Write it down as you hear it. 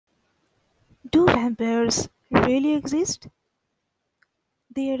Do vampires really exist?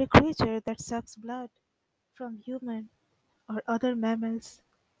 They are a creature that sucks blood from human or other mammals.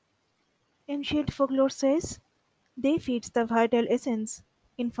 Ancient folklore says they feed the vital essence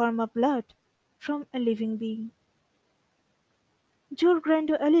in form of blood from a living being. Jure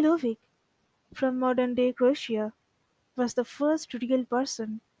Grando Alilovic from modern-day Croatia was the first real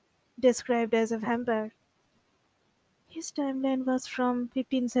person described as a vampire. His timeline was from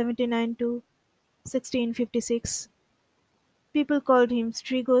 1579 to 1656. People called him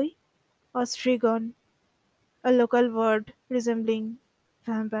strigoi or strigon, a local word resembling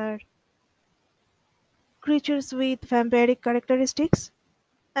vampire. Creatures with vampiric characteristics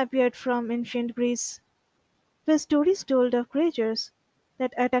appeared from ancient Greece, where stories told of creatures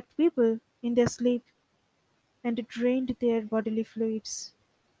that attacked people in their sleep and drained their bodily fluids.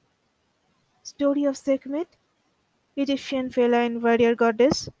 Story of Sekhmet, Egyptian feline warrior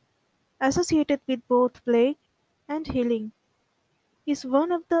goddess, associated with both plague and healing, is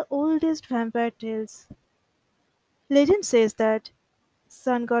one of the oldest vampire tales. Legend says that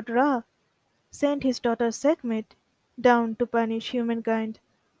sun god Ra sent his daughter Sekhmet down to punish humankind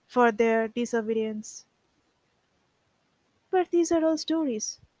for their disobedience. But these are all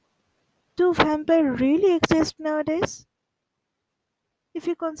stories. Do vampires really exist nowadays? If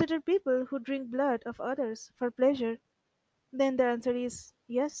you consider people who drink blood of others for pleasure, then the answer is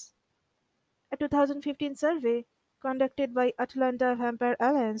yes. A 2015 survey conducted by Atlanta Vampire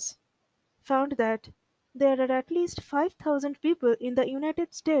Alliance found that there are at least 5,000 people in the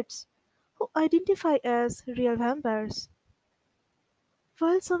United States who identify as real vampires.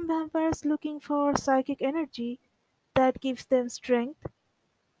 While some vampires looking for psychic energy that gives them strength,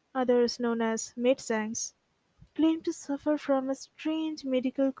 others known as medsangs, claim to suffer from a strange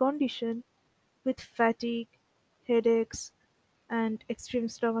medical condition with fatigue, headaches, and extreme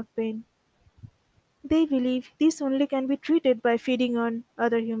stomach pain. They believe this only can be treated by feeding on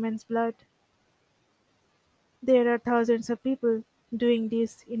other humans' blood. There are thousands of people doing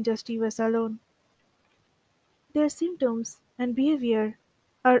this in just US alone. Their symptoms and behavior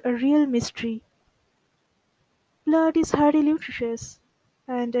are a real mystery. Blood is highly nutritious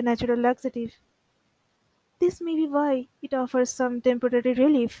and a natural laxative. This may be why it offers some temporary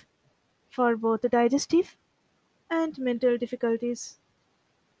relief for both digestive and mental difficulties.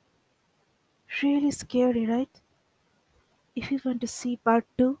 Really scary, right? If you want to see part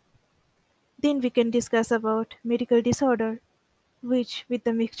 2, then we can discuss about medical disorder, which with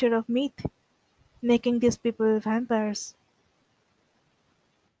the mixture of myth, making these people vampires.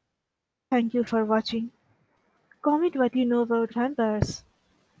 Thank you for watching. Comment what you know about vampires.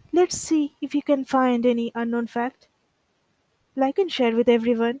 Let's see if you can find any unknown fact. Like and share with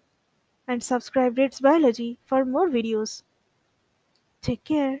everyone, and subscribe Writz Biology for more videos. Take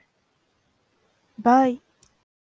care. Bye.